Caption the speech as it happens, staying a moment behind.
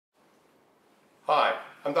Hi,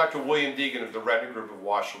 I'm Dr. William Deegan of the Retina Group of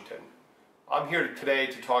Washington. I'm here today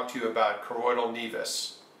to talk to you about choroidal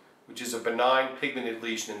nevus, which is a benign pigmented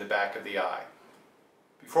lesion in the back of the eye.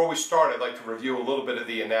 Before we start, I'd like to review a little bit of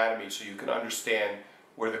the anatomy so you can understand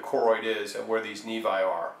where the choroid is and where these nevi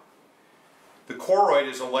are. The choroid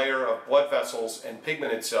is a layer of blood vessels and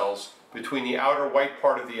pigmented cells between the outer white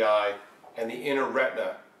part of the eye and the inner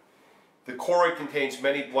retina. The choroid contains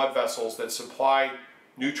many blood vessels that supply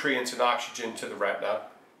nutrients and oxygen to the retina,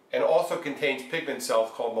 and also contains pigment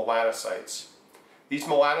cells called melanocytes. These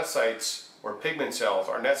melanocytes, or pigment cells,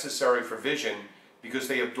 are necessary for vision because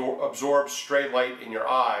they absorb stray light in your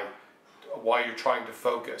eye while you're trying to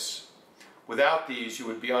focus. Without these, you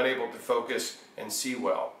would be unable to focus and see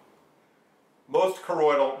well. Most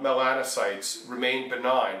choroidal melanocytes remain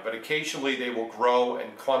benign, but occasionally they will grow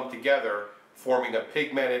and clump together, forming a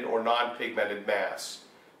pigmented or non-pigmented mass.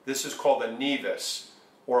 This is called a nevus,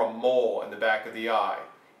 or a mole in the back of the eye.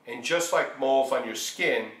 And just like moles on your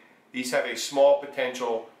skin, these have a small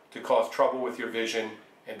potential to cause trouble with your vision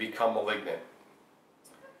and become malignant.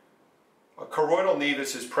 A choroidal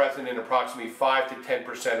nevus is present in approximately 5 to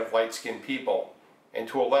 10% of light-skinned people, and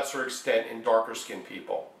to a lesser extent in darker-skinned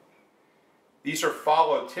people. These are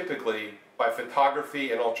followed typically by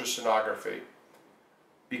photography and ultrasonography.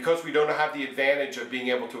 Because we don't have the advantage of being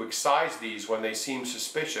able to excise these when they seem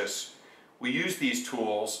suspicious, we use these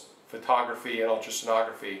tools, photography and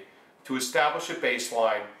ultrasonography, to establish a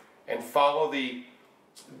baseline and follow the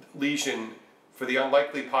lesion for the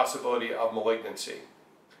unlikely possibility of malignancy.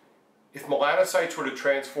 If melanocytes were to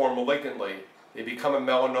transform malignantly, they become a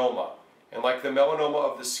melanoma, and like the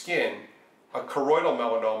melanoma of the skin, a choroidal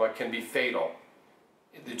melanoma can be fatal.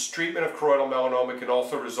 Its treatment of choroidal melanoma can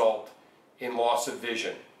also result in loss of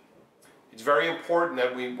vision. It's very important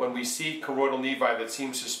that when we see choroidal nevi that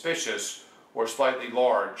seem suspicious or slightly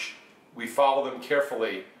large, we follow them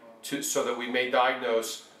carefully so that we may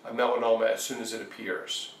diagnose a melanoma as soon as it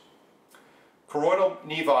appears. Choroidal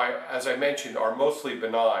nevi, as I mentioned, are mostly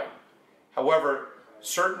benign. However,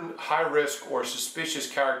 certain high-risk or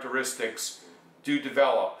suspicious characteristics do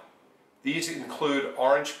develop. These include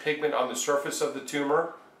orange pigment on the surface of the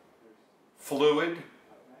tumor, fluid,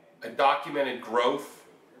 a documented growth,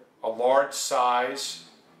 a large size,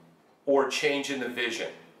 or change in the vision.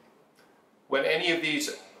 When any of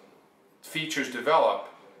these features develop,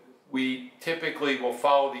 we typically will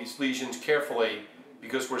follow these lesions carefully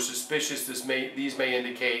because we're suspicious these may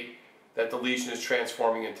indicate that the lesion is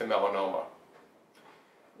transforming into melanoma.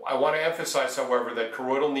 I want to emphasize, however, that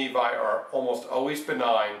choroidal nevi are almost always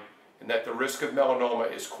benign and that the risk of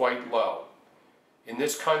melanoma is quite low. In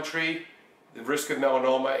this country, the risk of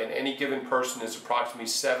melanoma in any given person is approximately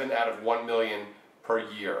 7 out of 1 million per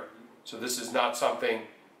year. So this is not something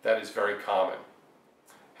that is very common.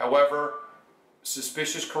 However,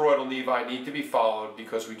 suspicious choroidal nevi need to be followed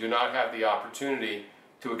because we do not have the opportunity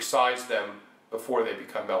to excise them before they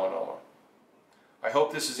become melanoma. I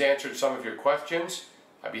hope this has answered some of your questions.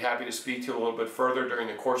 I'd be happy to speak to you a little bit further during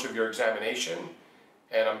the course of your examination,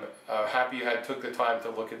 and I'm happy you took the time to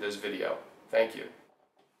look at this video. Thank you.